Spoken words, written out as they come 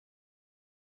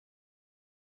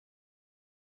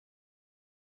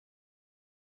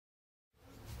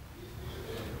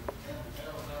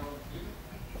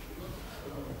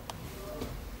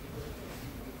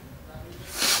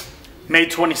May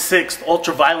 26th,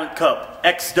 Ultra-Violent Cup,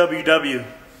 Xww.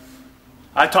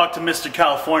 I talked to Mr.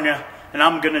 California, and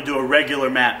I'm gonna do a regular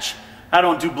match. I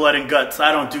don't do blood and guts,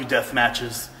 I don't do death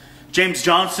matches. James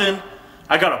Johnson,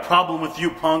 I got a problem with you,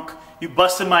 punk. You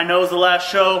busted my nose the last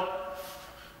show,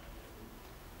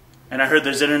 and I heard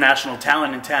there's international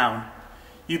talent in town.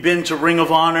 You've been to Ring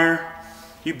of Honor,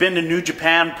 you've been to New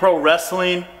Japan Pro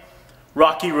Wrestling.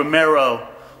 Rocky Romero,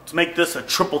 let's make this a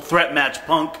triple threat match,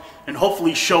 punk, and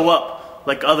hopefully show up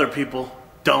like other people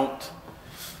don't.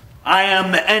 I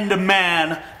am the end of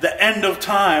man, the end of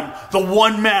time, the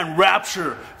one-man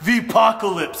rapture,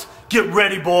 V-pacalypse. Get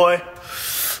ready, boy.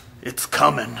 It's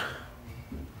coming.